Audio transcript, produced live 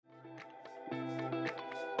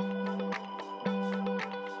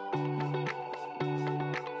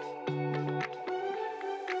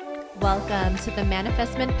welcome to the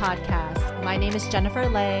Manifestment Podcast. My name is Jennifer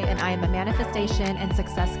Lay, and I am a manifestation and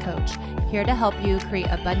success coach, here to help you create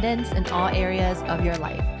abundance in all areas of your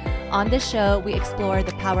life. On this show, we explore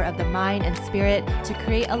the power of the mind and spirit to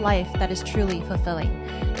create a life that is truly fulfilling.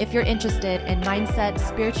 If you're interested in mindset,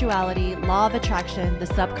 spirituality, law of attraction, the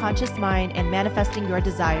subconscious mind, and manifesting your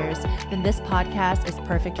desires, then this podcast is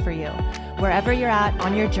perfect for you. Wherever you're at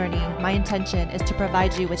on your journey, my intention is to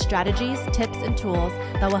provide you with strategies, tips, and tools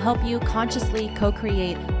that will help you consciously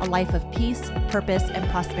co-create a life of peace, purpose, and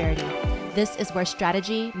prosperity. This is where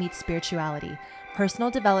strategy meets spirituality. Personal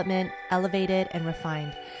development, elevated and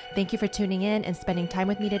refined. Thank you for tuning in and spending time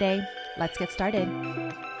with me today. Let's get started.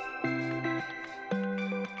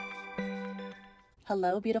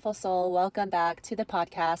 Hello, beautiful soul. Welcome back to the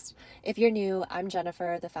podcast. If you're new, I'm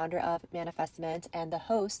Jennifer, the founder of Manifestment and the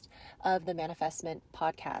host of the Manifestment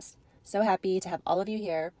Podcast. So happy to have all of you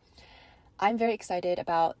here. I'm very excited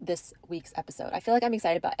about this week's episode. I feel like I'm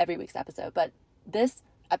excited about every week's episode, but this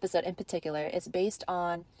episode in particular is based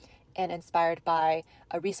on and inspired by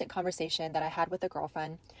a recent conversation that I had with a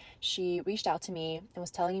girlfriend. She reached out to me and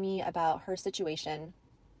was telling me about her situation,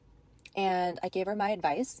 and I gave her my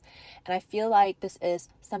advice. And I feel like this is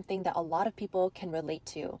something that a lot of people can relate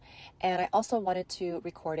to. And I also wanted to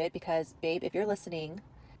record it because, babe, if you're listening,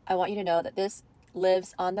 I want you to know that this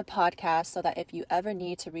lives on the podcast so that if you ever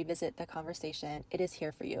need to revisit the conversation, it is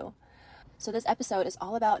here for you. So this episode is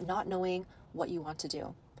all about not knowing what you want to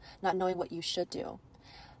do, not knowing what you should do,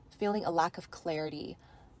 feeling a lack of clarity,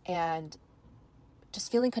 and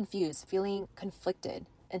just feeling confused, feeling conflicted.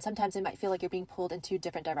 And sometimes it might feel like you're being pulled in two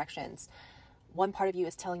different directions. One part of you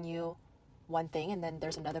is telling you one thing, and then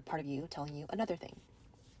there's another part of you telling you another thing.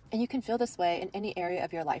 And you can feel this way in any area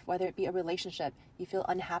of your life, whether it be a relationship, you feel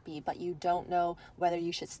unhappy, but you don't know whether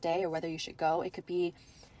you should stay or whether you should go. It could be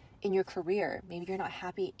in your career. Maybe you're not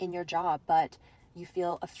happy in your job, but you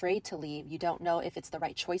feel afraid to leave. You don't know if it's the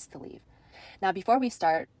right choice to leave. Now, before we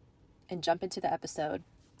start and jump into the episode,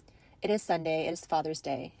 it is Sunday, it is Father's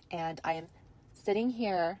Day, and I am sitting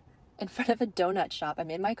here in front of a donut shop. I'm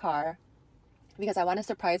in my car because I want to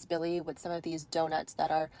surprise Billy with some of these donuts that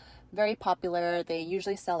are very popular. They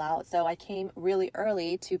usually sell out, so I came really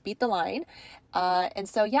early to beat the line. And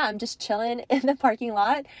so yeah, I'm just chilling in the parking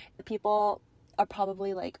lot. The people are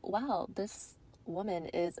probably like, wow, this woman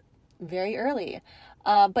is very early.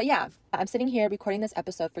 But yeah, I'm sitting here recording this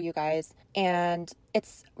episode for you guys, and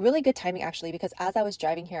it's really good timing actually, because as I was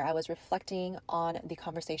driving here, I was reflecting on the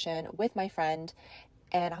conversation with my friend,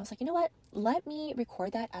 and I was like, you know what, let me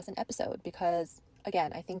record that as an episode, because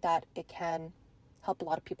again, I think that it can help a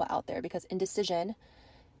lot of people out there, because indecision,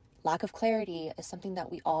 lack of clarity, is something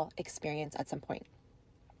that we all experience at some point.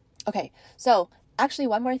 Okay, so actually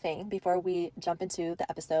one more thing before we jump into the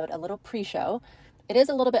episode, a little pre-show. It is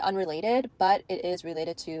a little bit unrelated, but it is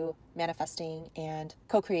related to manifesting and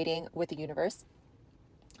co-creating with the universe.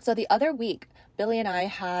 So the other week, Billy and I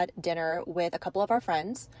had dinner with a couple of our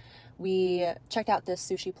friends. We checked out this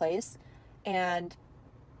sushi place, and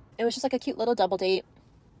it was just like a cute little double date.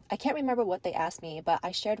 I can't remember what they asked me, but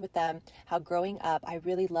I shared with them how growing up, I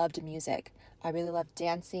really loved music. I really loved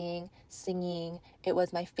dancing, singing. It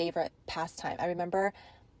was my favorite pastime. I remember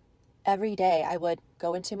every day I would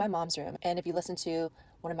go into my mom's room. And if you listen to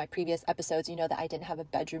one of my previous episodes, you know that I didn't have a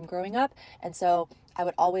bedroom growing up. And so I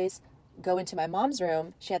would always go into my mom's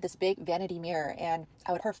room. She had this big vanity mirror, and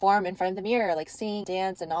I would perform in front of the mirror, like sing,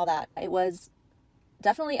 dance, and all that. It was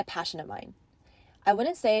definitely a passion of mine. I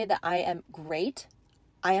wouldn't say that I am great.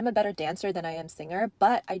 I am a better dancer than I am singer,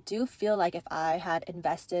 but I do feel like if I had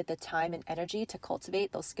invested the time and energy to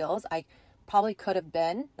cultivate those skills, I probably could have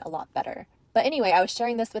been a lot better. But anyway, I was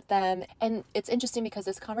sharing this with them, and it's interesting because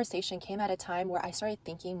this conversation came at a time where I started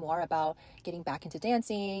thinking more about getting back into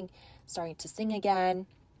dancing, starting to sing again,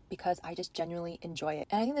 because I just genuinely enjoy it.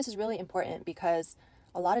 And I think this is really important because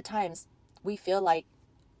a lot of times we feel like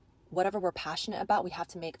whatever we're passionate about, we have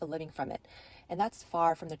to make a living from it. And that's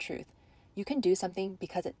far from the truth. You can do something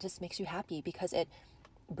because it just makes you happy, because it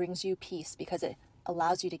brings you peace, because it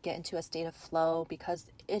allows you to get into a state of flow, because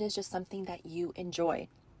it is just something that you enjoy.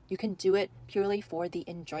 You can do it purely for the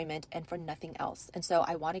enjoyment and for nothing else. And so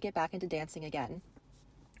I want to get back into dancing again.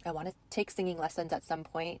 I want to take singing lessons at some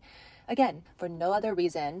point. Again, for no other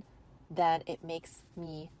reason than it makes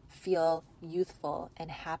me feel youthful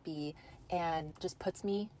and happy and just puts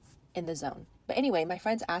me in the zone. But anyway, my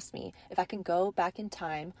friends asked me if I can go back in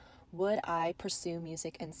time, would I pursue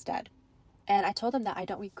music instead? And I told them that I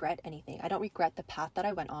don't regret anything. I don't regret the path that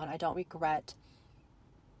I went on. I don't regret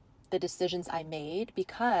the decisions I made,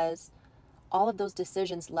 because all of those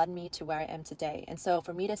decisions led me to where I am today. And so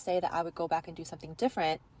for me to say that I would go back and do something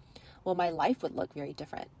different well, my life would look very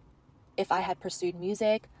different. If I had pursued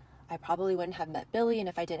music, I probably wouldn't have met Billy. And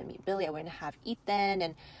if I didn't meet Billy, I wouldn't have Ethan.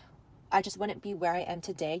 And I just wouldn't be where I am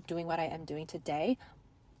today, doing what I am doing today.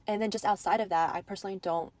 And then just outside of that, I personally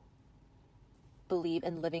don't believe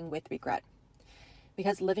in living with regret,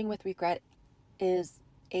 because living with regret is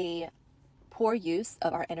a poor use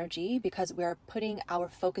of our energy, because we're putting our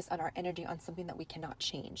focus on our energy on something that we cannot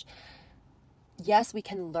change. Yes, we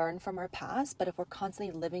can learn from our past, but if we're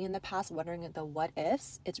constantly living in the past, wondering the what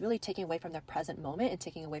ifs, it's really taking away from the present moment and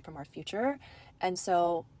taking away from our future. And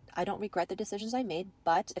so I don't regret the decisions I made,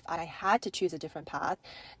 but if I had to choose a different path,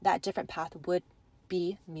 that different path would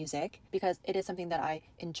be music, because it is something that I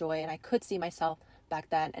enjoy, and I could see myself back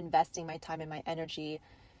then investing my time and my energy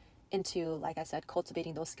into, like I said,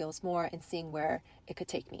 cultivating those skills more and seeing where it could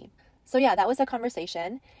take me. So yeah, that was a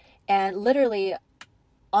conversation. And literally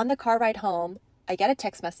on the car ride home, I get a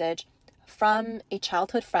text message from a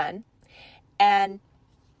childhood friend, and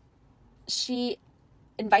she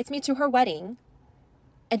invites me to her wedding,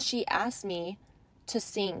 and she asked me to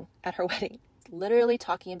sing at her wedding. Literally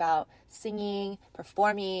talking about singing,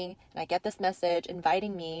 performing, and I get this message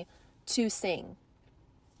inviting me to sing.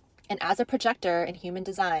 And as a projector in human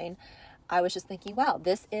design, I was just thinking, wow,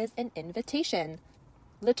 this is an invitation,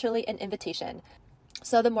 literally an invitation.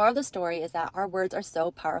 So the moral of the story is that our words are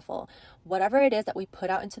so powerful. Whatever it is that we put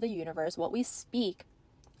out into the universe, what we speak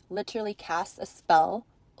literally casts a spell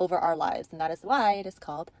over our lives. And that is why it is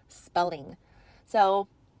called spelling. So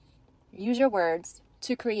use your words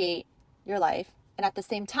to create your life. And at the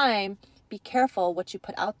same time, be careful what you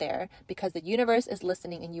put out there, because the universe is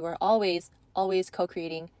listening and you are always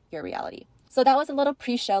co-creating your reality. So that was a little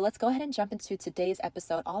pre-show. Let's go ahead and jump into today's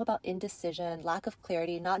episode, all about indecision, lack of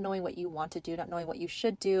clarity, not knowing what you want to do, not knowing what you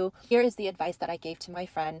should do. Here is the advice that I gave to my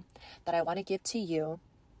friend that I want to give to you.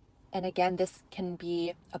 And again, this can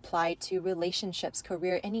be applied to relationships,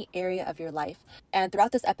 career, any area of your life. And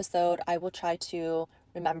throughout this episode, I will try to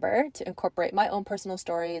remember to incorporate my own personal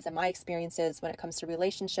stories and my experiences when it comes to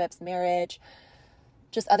relationships, marriage,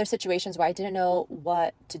 just other situations where I didn't know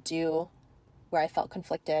what to do, where I felt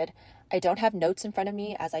conflicted. I don't have notes in front of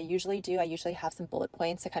me as I usually do. I usually have some bullet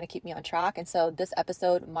points to kind of keep me on track. And so this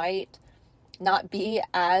episode might not be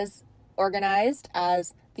as organized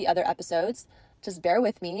as the other episodes. Just bear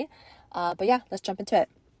with me. But yeah, let's jump into it.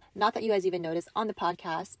 Not that you guys even noticed on the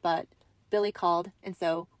podcast, but Billy called. And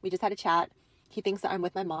so we just had a chat. He thinks that I'm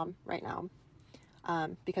with my mom right now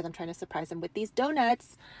because I'm trying to surprise him with these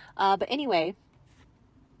donuts. But anyway,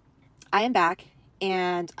 I am back,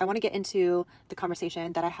 and I want to get into the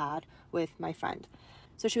conversation that I had with my friend.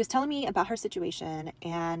 So she was telling me about her situation,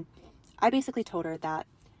 and I basically told her that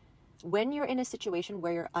when you're in a situation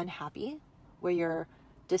where you're unhappy, where you're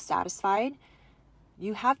dissatisfied,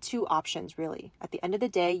 you have two options really. At the end of the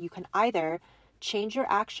day, you can either change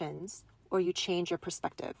your actions or you change your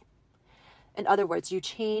perspective. In other words, you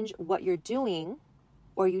change what you're doing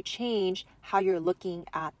or you change how you're looking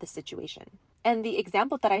at the situation. And the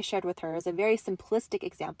example that I shared with her is a very simplistic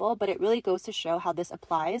example, but it really goes to show how this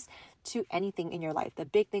applies to anything in your life, the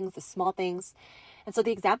big things, the small things. And so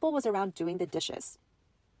the example was around doing the dishes.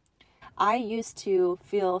 I used to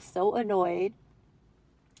feel so annoyed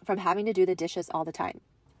from having to do the dishes all the time.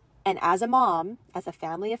 And as a mom, as a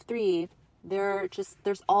family of 3,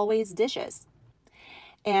 there's always dishes.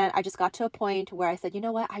 And I just got to a point where I said, you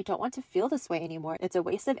know what? I don't want to feel this way anymore. It's a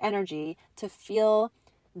waste of energy to feel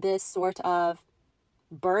this sort of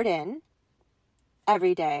burden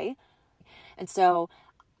every day. And so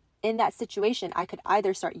in that situation, I could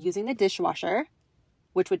either start using the dishwasher,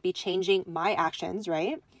 which would be changing my actions,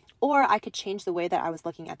 right? Or I could change the way that I was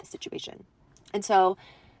looking at the situation. And so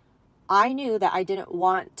I knew that I didn't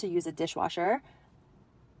want to use a dishwasher.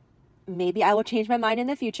 Maybe I will change my mind in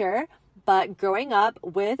the future. But growing up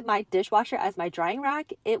with my dishwasher as my drying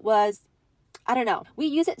rack, it was, I don't know. We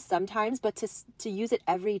use it sometimes, but to use it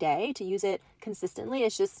every day, to use it consistently,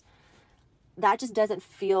 that just doesn't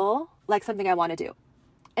feel like something I want to do.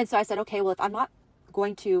 And so I said, okay, well, if I'm not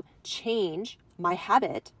going to change my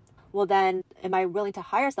habit, well, then am I willing to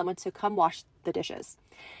hire someone to come wash the dishes?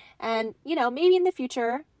 And, maybe in the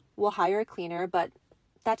future we'll hire a cleaner, but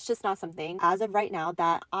that's just not something as of right now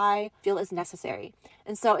that I feel is necessary.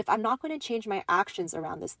 And so if I'm not going to change my actions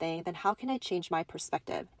around this thing, then how can I change my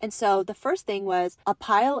perspective? And so the first thing was, a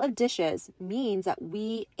pile of dishes means that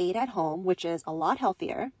we ate at home, which is a lot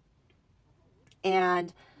healthier.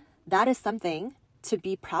 And that is something to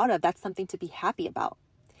be proud of. That's something to be happy about.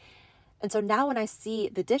 And so now when I see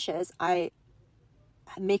the dishes, I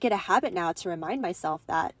make it a habit now to remind myself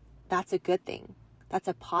that that's a good thing. That's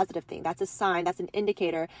a positive thing. That's a sign. That's an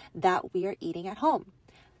indicator that we are eating at home.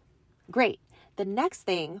 Great. The next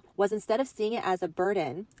thing was, instead of seeing it as a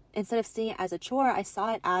burden, instead of seeing it as a chore, I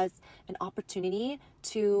saw it as an opportunity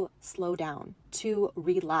to slow down, to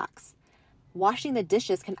relax. Washing the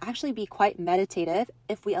dishes can actually be quite meditative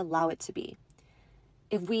if we allow it to be.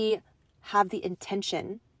 If we have the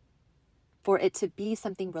intention for it to be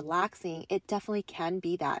something relaxing, it definitely can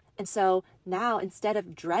be that. And so now, instead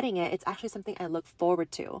of dreading it, it's actually something I look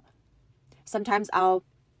forward to. Sometimes I'll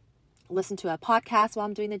listen to a podcast while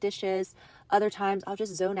I'm doing the dishes. Other times I'll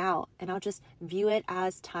just zone out and I'll just view it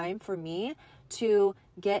as time for me to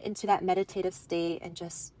get into that meditative state and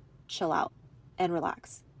just chill out and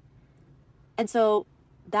relax. And so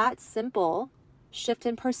that simple shift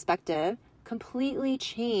in perspective completely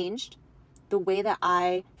changed the way that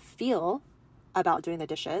I feel about doing the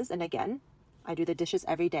dishes. And again, I do the dishes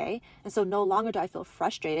every day. And so no longer do I feel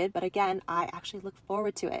frustrated, but again, I actually look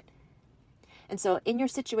forward to it. And so in your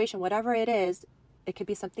situation, whatever it is, it could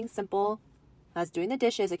be something simple as doing the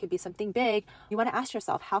dishes. It could be something big. You want to ask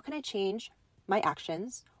yourself, how can I change my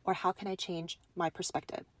actions, or how can I change my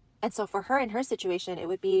perspective? And so for her, in her situation, it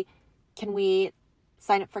would be, can we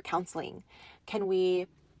sign up for counseling? Can we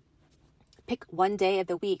pick one day of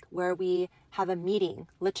the week where we have a meeting,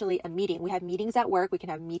 literally a meeting? We have meetings at work. We can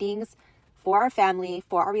have meetings for our family,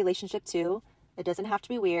 for our relationship too. It doesn't have to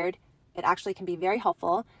be weird. It actually can be very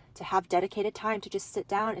helpful to have dedicated time to just sit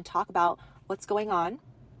down and talk about what's going on.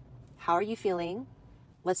 How are you feeling?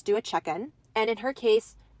 Let's do a check-in. And in her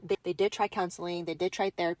case, they did try counseling. They did try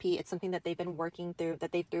therapy. It's something that they've been working through,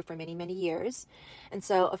 that they've through for many, many years. And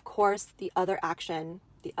so, of course, the other option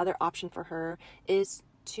for her is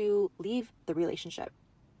to leave the relationship.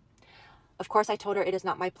 Of course, I told her it is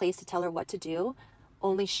not my place to tell her what to do.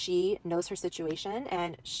 Only she knows her situation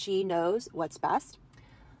and she knows what's best.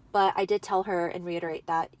 But I did tell her and reiterate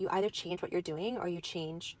that you either change what you're doing or you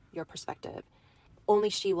change your perspective. Only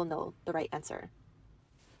she will know the right answer.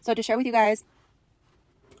 So to share with you guys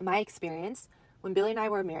my experience, when Billy and I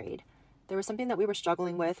were married, there was something that we were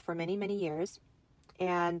struggling with for many, many years.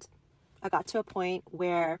 And I got to a point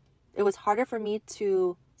where it was harder for me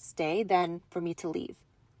to stay than for me to leave.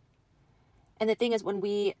 And the thing is, when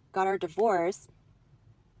we got our divorce,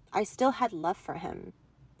 I still had love for him.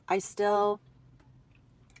 I still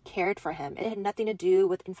cared for him. It had nothing to do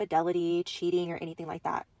with infidelity, cheating, or anything like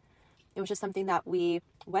that. It was just something that we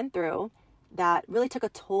went through that really took a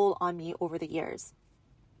toll on me over the years.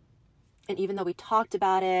 And even though we talked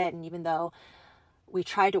about it, and even though we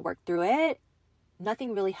tried to work through it,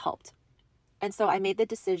 nothing really helped. And so I made the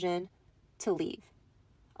decision to leave.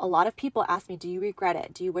 A lot of people ask me, do you regret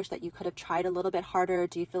it? Do you wish that you could have tried a little bit harder?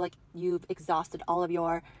 Do you feel like you've exhausted all of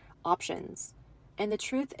your options? And the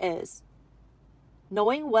truth is,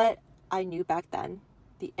 knowing what I knew back then,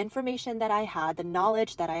 the information that I had, the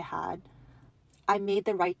knowledge that I had, I made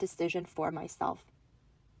the right decision for myself.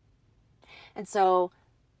 And so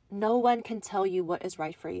no one can tell you what is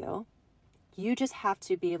right for you. You just have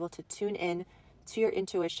to be able to tune in to your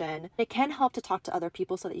intuition. It can help to talk to other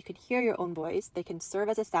people so that you can hear your own voice. They can serve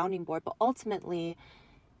as a sounding board, but ultimately,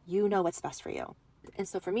 you know what's best for you. And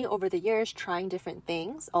so for me, over the years, trying different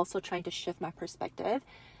things, also trying to shift my perspective,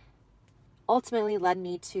 ultimately led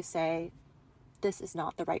me to say, this is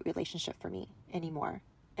not the right relationship for me anymore.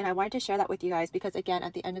 And I wanted to share that with you guys because, again,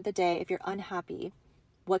 at the end of the day, if you're unhappy,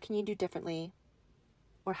 what can you do differently?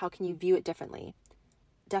 Or how can you view it differently?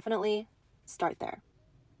 Definitely start there.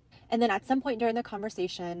 And then at some point during the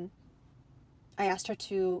conversation, I asked her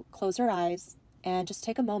to close her eyes and just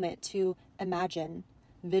take a moment to imagine,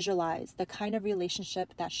 visualize the kind of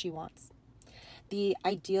relationship that she wants. The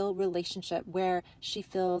ideal relationship where she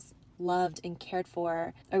feels loved and cared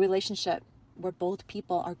for, a relationship where both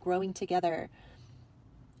people are growing together,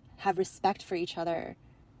 have respect for each other,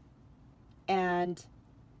 and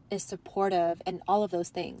is supportive, and all of those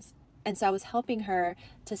things. And so I was helping her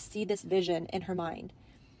to see this vision in her mind.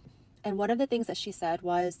 And one of the things that she said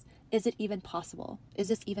was, is it even possible? Is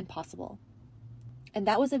this even possible? And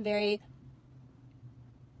that was a very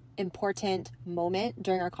important moment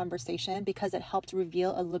during our conversation because it helped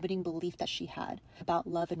reveal a limiting belief that she had about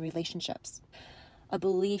love and relationships. A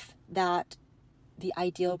belief that the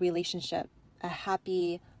ideal relationship, a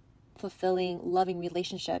happy, fulfilling, loving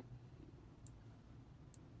relationship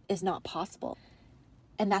is not possible.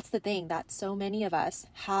 And that's the thing, that so many of us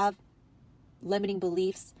have limiting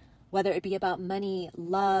beliefs, whether it be about money,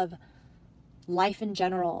 love, life in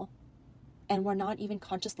general, and we're not even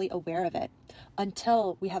consciously aware of it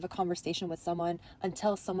until we have a conversation with someone,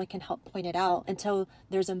 until someone can help point it out, until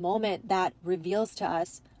there's a moment that reveals to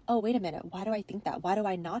us, oh, wait a minute, why do I think that? Why do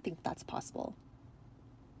I not think that's possible?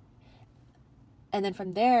 And then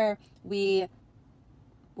from there, we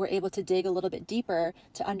we're able to dig a little bit deeper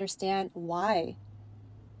to understand why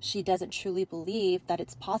she doesn't truly believe that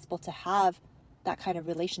it's possible to have that kind of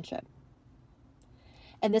relationship.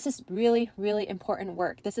 And this is really, really important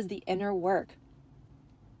work. This is the inner work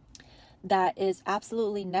that is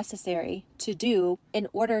absolutely necessary to do in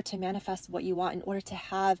order to manifest what you want, in order to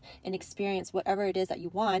have and experience whatever it is that you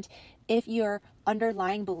want. If your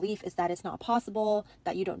underlying belief is that it's not possible,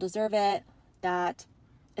 that you don't deserve it, that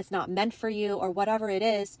it's not meant for you, or whatever it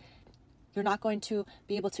is, you're not going to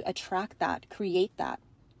be able to attract that, create that.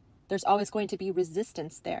 There's always going to be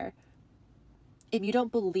resistance there. If you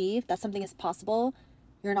don't believe that something is possible,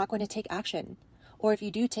 you're not going to take action. Or if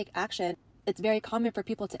you do take action, it's very common for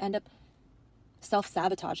people to end up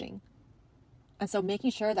self-sabotaging. And so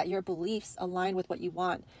making sure that your beliefs align with what you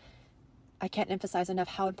want, I can't emphasize enough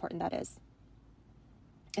how important that is.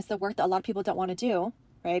 It's the work that a lot of people don't want to do,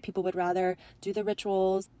 right? People would rather do the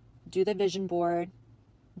rituals, do the vision board,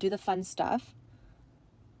 do the fun stuff.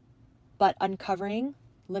 But uncovering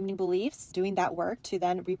limiting beliefs, doing that work to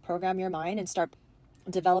then reprogram your mind and start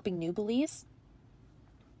developing new beliefs,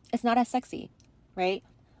 it's not as sexy, right?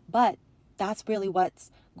 But that's really what's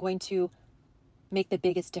going to make the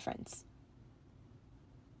biggest difference.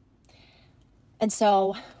 And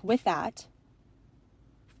so with that,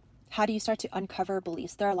 how do you start to uncover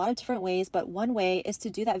beliefs? There are a lot of different ways, but one way is to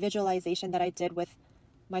do that visualization that I did with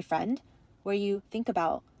my friend, where you think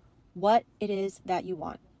about what it is that you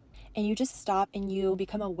want. And you just stop and you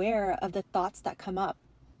become aware of the thoughts that come up.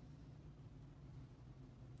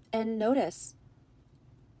 And notice,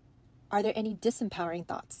 are there any disempowering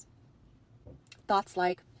thoughts? Thoughts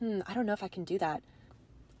like, I don't know if I can do that.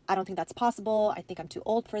 I don't think that's possible. I think I'm too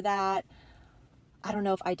old for that. I don't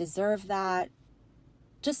know if I deserve that.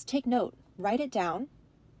 Just take note, write it down,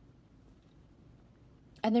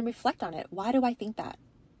 and then reflect on it. Why do I think that?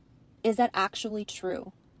 Is that actually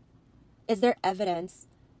true? Is there evidence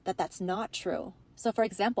that that's not true? So for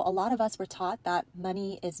example, a lot of us were taught that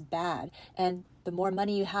money is bad, and the more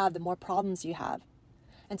money you have, the more problems you have.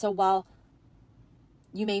 And so while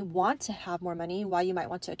you may want to have more money, while you might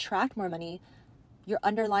want to attract more money, your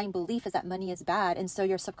underlying belief is that money is bad. And so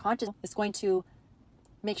your subconscious is going to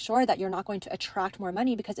make sure that you're not going to attract more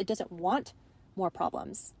money because it doesn't want more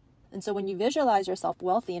problems. And so when you visualize yourself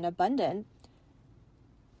wealthy and abundant,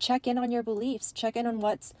 check in on your beliefs, check in on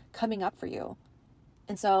what's coming up for you.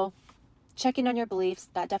 And so checking on your beliefs,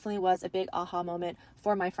 that definitely was a big aha moment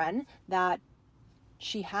for my friend, that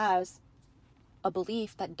she has a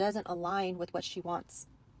belief that doesn't align with what she wants.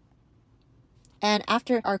 And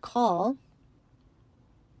after our call,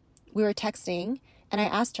 we were texting, and I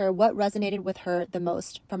asked her what resonated with her the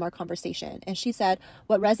most from our conversation. And she said,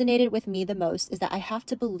 what resonated with me the most is that I have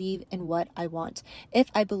to believe in what I want. If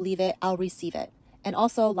I believe it, I'll receive it. And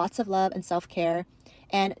also lots of love and self-care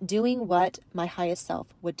and doing what my highest self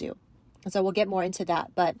would do. And so we'll get more into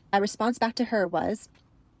that. But my response back to her was,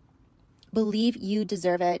 believe you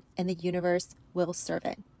deserve it and the universe will serve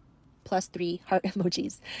it. +3 heart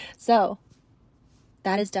emojis. So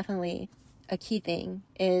that is definitely a key thing,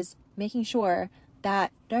 is making sure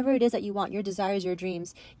that whatever it is that you want, your desires, your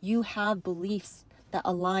dreams, you have beliefs that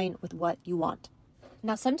align with what you want.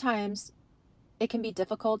 Now, sometimes it can be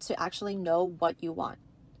difficult to actually know what you want.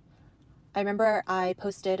 I remember I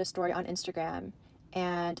posted a story on Instagram,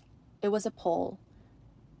 and it was a poll.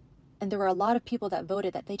 And there were a lot of people that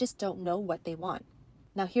voted that they just don't know what they want.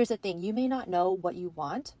 Now, here's the thing. You may not know what you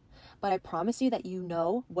want, but I promise you that you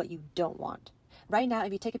know what you don't want. Right now,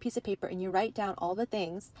 if you take a piece of paper and you write down all the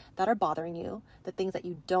things that are bothering you, the things that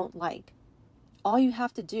you don't like, all you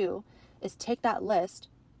have to do is take that list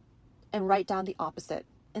and write down the opposite.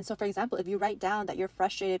 And so, for example, if you write down that you're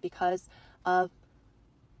frustrated because of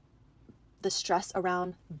the stress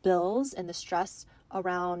around bills and the stress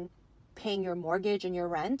around paying your mortgage and your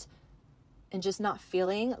rent, and just not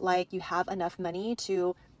feeling like you have enough money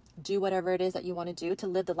to do whatever it is that you want to do, to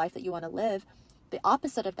live the life that you want to live, the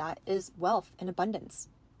opposite of that is wealth and abundance.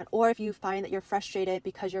 Or if you find that you're frustrated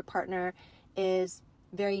because your partner is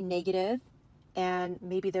very negative and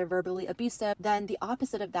maybe they're verbally abusive, then the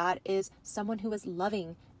opposite of that is someone who is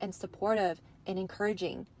loving and supportive and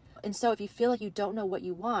encouraging. And so if you feel like you don't know what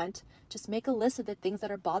you want, just make a list of the things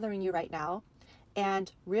that are bothering you right now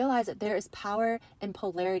and realize that there is power in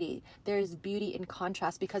polarity. There is beauty in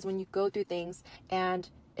contrast, because when you go through things and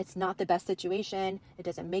it's not the best situation, it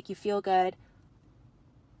doesn't make you feel good,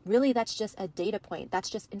 really that's just a data point. That's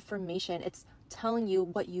just information. It's telling you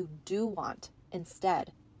what you do want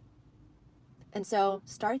instead. And so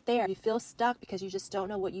start there. If you feel stuck because you just don't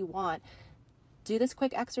know what you want, do this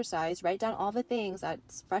quick exercise. Write down all the things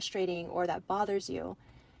that's frustrating or that bothers you,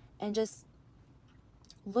 and just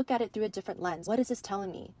look at it through a different lens. What is this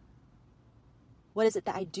telling me? What is it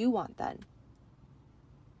that I do want then?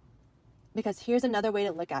 Because here's another way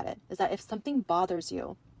to look at it, is that if something bothers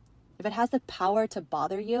you, if it has the power to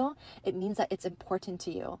bother you, it means that it's important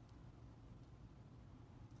to you.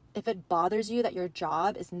 If it bothers you that your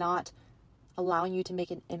job is not allowing you to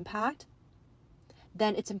make an impact,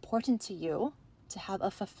 then it's important to you to have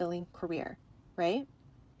a fulfilling career, right?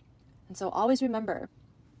 And so always remember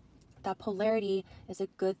that polarity is a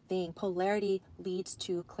good thing. Polarity leads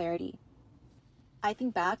to clarity. I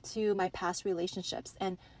think back to my past relationships,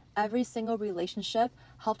 and every single relationship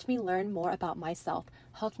helped me learn more about myself,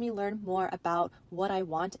 helped me learn more about what I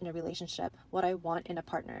want in a relationship, what I want in a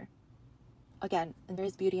partner. Again, and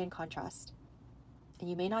there's beauty in contrast. And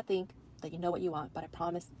you may not think that you know what you want, but I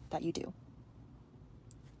promise that you do.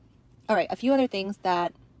 All right, a few other things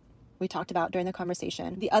that we talked about during the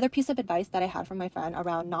conversation. The other piece of advice that I had from my friend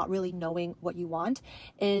around not really knowing what you want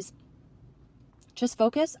is just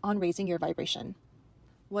focus on raising your vibration.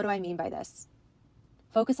 What do I mean by this?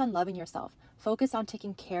 Focus on loving yourself. Focus on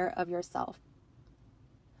taking care of yourself.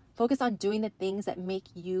 Focus on doing the things that make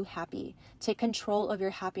you happy. Take control of your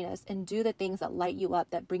happiness and do the things that light you up,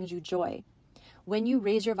 that brings you joy. When you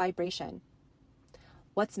raise your vibration,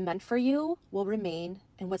 what's meant for you will remain,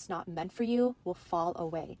 and what's not meant for you will fall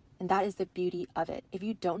away. And that is the beauty of it. If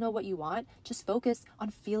you don't know what you want, just focus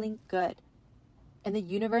on feeling good, and the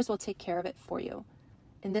universe will take care of it for you.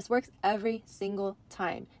 And this works every single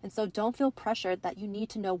time. And so don't feel pressured that you need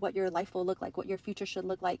to know what your life will look like, what your future should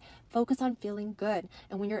look like. Focus on feeling good.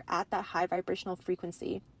 And when you're at that high vibrational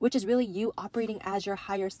frequency, which is really you operating as your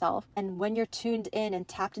higher self, and when you're tuned in and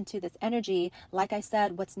tapped into this energy, like I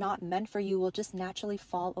said, what's not meant for you will just naturally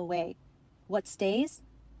fall away. What stays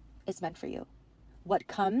is meant for you. What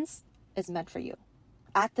comes is meant for you.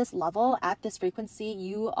 At this level, at this frequency,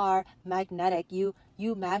 you are magnetic. You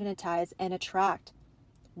magnetize and attract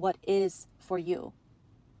what is for you.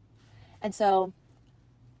 And so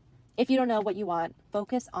if you don't know what you want,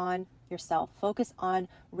 focus on yourself. Focus on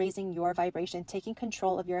raising your vibration, taking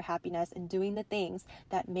control of your happiness, and doing the things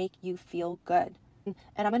that make you feel good. And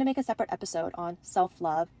I'm going to make a separate episode on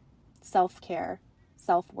self-love, self-care,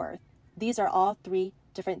 self-worth. These are all three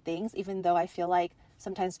different things, even though I feel like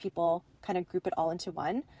sometimes people kind of group it all into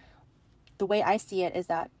one. The way I see it is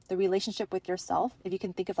that the relationship with yourself, if you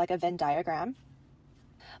can think of like a Venn diagram,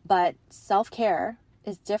 but self-care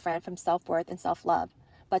is different from self-worth and self-love.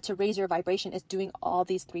 But to raise your vibration is doing all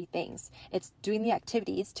these three things. It's doing the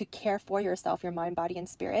activities to care for yourself, your mind, body, and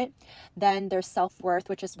spirit. Then there's self-worth,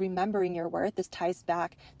 which is remembering your worth. This ties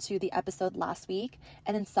back to the episode last week.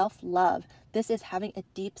 And then self-love. This is having a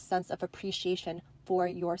deep sense of appreciation for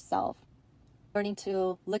yourself. Learning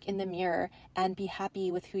to look in the mirror and be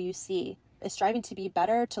happy with who you see. Is striving to be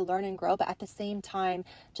better, to learn and grow, but at the same time,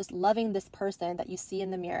 just loving this person that you see in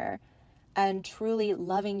the mirror, and truly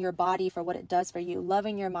loving your body for what it does for you,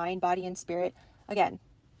 loving your mind, body, and spirit. Again,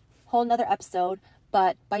 whole nother episode,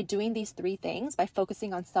 but by doing these three things, by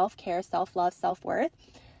focusing on self-care, self-love, self-worth,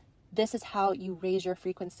 this is how you raise your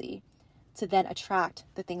frequency to then attract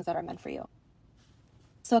the things that are meant for you.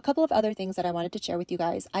 So a couple of other things that I wanted to share with you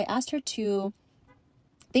guys. I asked her to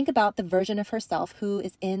think about the version of herself who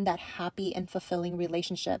is in that happy and fulfilling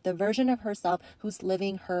relationship, the version of herself who's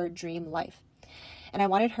living her dream life. And I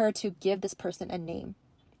wanted her to give this person a name.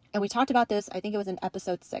 And we talked about this, I think it was in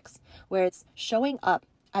episode 6, where it's showing up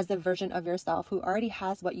as the version of yourself who already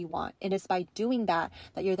has what you want. And it's by doing that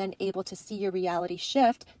that you're then able to see your reality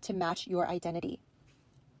shift to match your identity.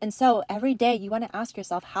 And so every day you want to ask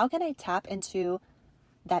yourself, how can I tap into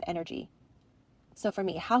that energy? So for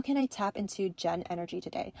me, how can I tap into Jen energy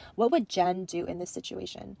today? What would Jen do in this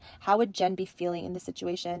situation? How would Jen be feeling in this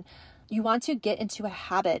situation? You want to get into a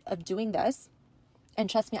habit of doing this. And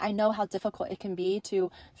trust me, I know how difficult it can be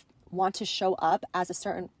to want to show up as a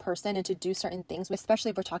certain person and to do certain things,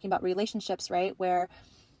 especially if we're talking about relationships, right? Where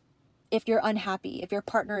if you're unhappy, if your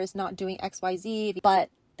partner is not doing XYZ, but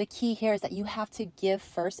the key here is that you have to give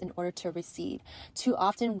first in order to receive. Too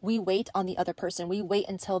often we wait on the other person. We wait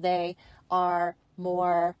until they are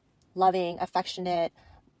more loving, affectionate,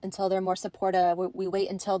 until they're more supportive. We wait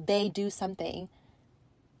until they do something.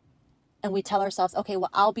 And we tell ourselves, okay,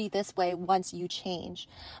 well, I'll be this way once you change.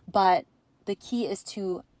 But the key is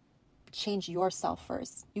to change yourself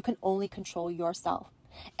first. You can only control yourself.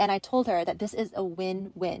 And I told her that this is a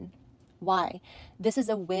win-win. Why? This is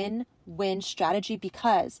a win-win strategy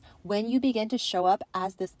because when you begin to show up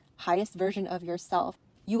as this highest version of yourself,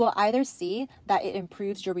 you will either see that it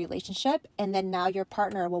improves your relationship and then now your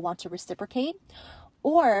partner will want to reciprocate,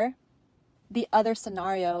 or the other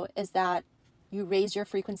scenario is that you raise your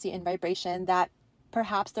frequency and vibration that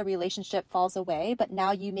Perhaps the relationship falls away, but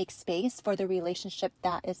now you make space for the relationship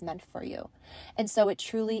that is meant for you. And so it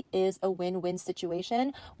truly is a win-win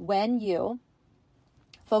situation when you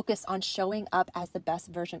focus on showing up as the best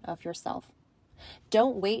version of yourself.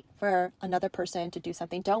 Don't wait for another person to do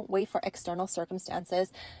something. Don't wait for external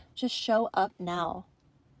circumstances. Just show up now.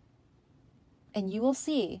 And you will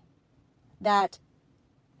see that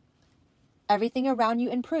everything around you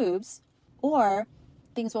improves, or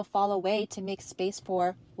things will fall away to make space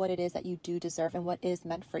for what it is that you do deserve and what is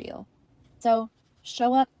meant for you. So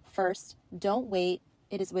show up first. Don't wait.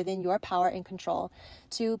 It is within your power and control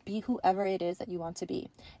to be whoever it is that you want to be.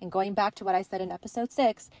 And going back to what I said in episode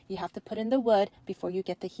 6, you have to put in the wood before you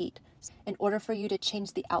get the heat. In order for you to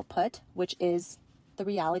change the output, which is the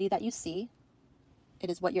reality that you see, it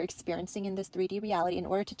is what you're experiencing in this 3D reality. In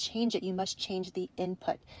order to change it, you must change the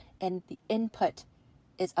input. And the input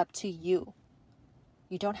is up to you.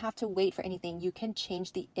 You don't have to wait for anything. You can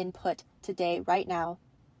change the input today, right now,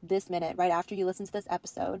 this minute, right after you listen to this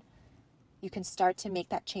episode. You can start to make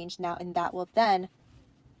that change now, and that will then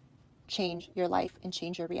change your life and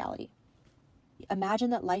change your reality. Imagine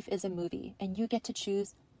that life is a movie, and you get to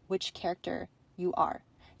choose which character you are.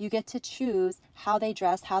 You get to choose how they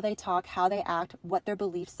dress, how they talk, how they act, what their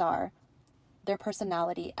beliefs are, their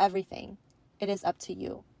personality, everything. It is up to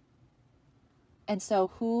you. And so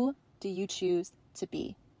who do you choose to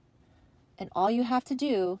be? And all you have to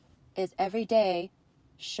do is every day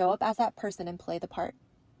show up as that person and play the part.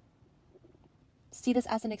 See this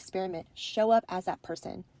as an experiment. Show up as that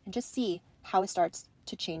person and just see how it starts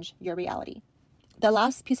to change your reality. The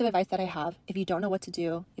last piece of advice that I have, if you don't know what to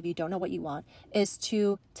do, if you don't know what you want, is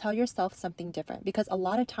to tell yourself something different. Because a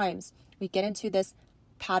lot of times we get into this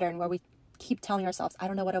pattern where we keep telling ourselves, I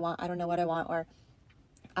don't know what I want, I don't know what I want, or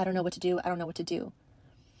I don't know what to do, I don't know what to do.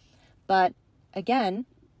 But again,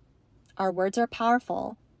 our words are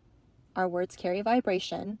powerful. Our words carry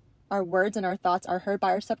vibration. Our words and our thoughts are heard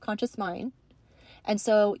by our subconscious mind. And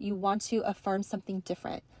so you want to affirm something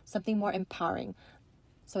different, something more empowering.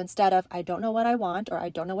 So instead of, I don't know what I want, or I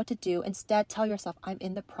don't know what to do, instead tell yourself, I'm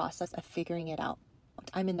in the process of figuring it out.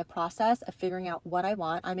 I'm in the process of figuring out what I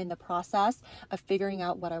want. I'm in the process of figuring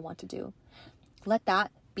out what I want to do. Let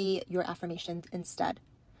that be your affirmations instead.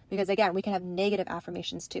 Because again, we can have negative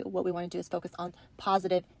affirmations too. What we want to do is focus on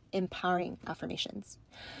positive, empowering affirmations.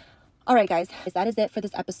 All right, guys, that is it for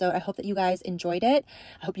this episode. I hope that you guys enjoyed it.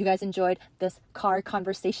 I hope you guys enjoyed this car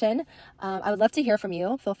conversation. I would love to hear from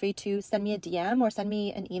you. Feel free to send me a DM or send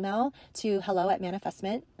me an email to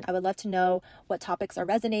hello@manifestment. I would love to know what topics are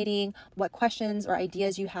resonating, what questions or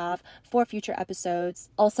ideas you have for future episodes.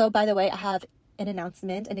 Also, by the way, I have an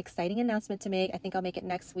exciting announcement to make. I think I'll make it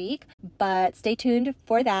next week, but stay tuned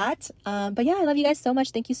for that. But yeah, I love you guys so much.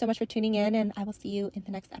 Thank you so much for tuning in, and I will see you in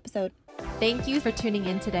the next episode. Thank you for tuning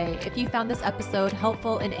in today. If you found this episode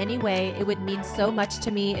helpful in any way, it would mean so much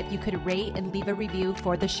to me if you could rate and leave a review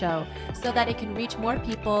for the show so that it can reach more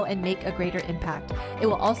people and make a greater impact. It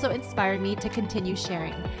will also inspire me to continue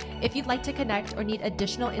sharing. If you'd like to connect or need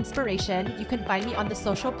additional inspiration, you can find me on the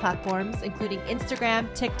social platforms, including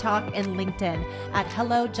Instagram, TikTok, and LinkedIn at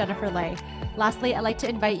Hello Jennifer Lay. Lastly, I'd like to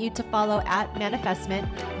invite you to follow @Manifestment.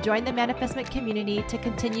 Join the Manifestment community to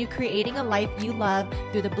continue creating a life you love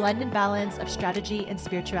through the blend and balance of strategy and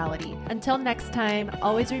spirituality. Until next time,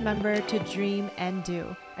 always remember to dream and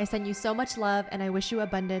do. I send you so much love, and I wish you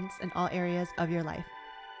abundance in all areas of your life.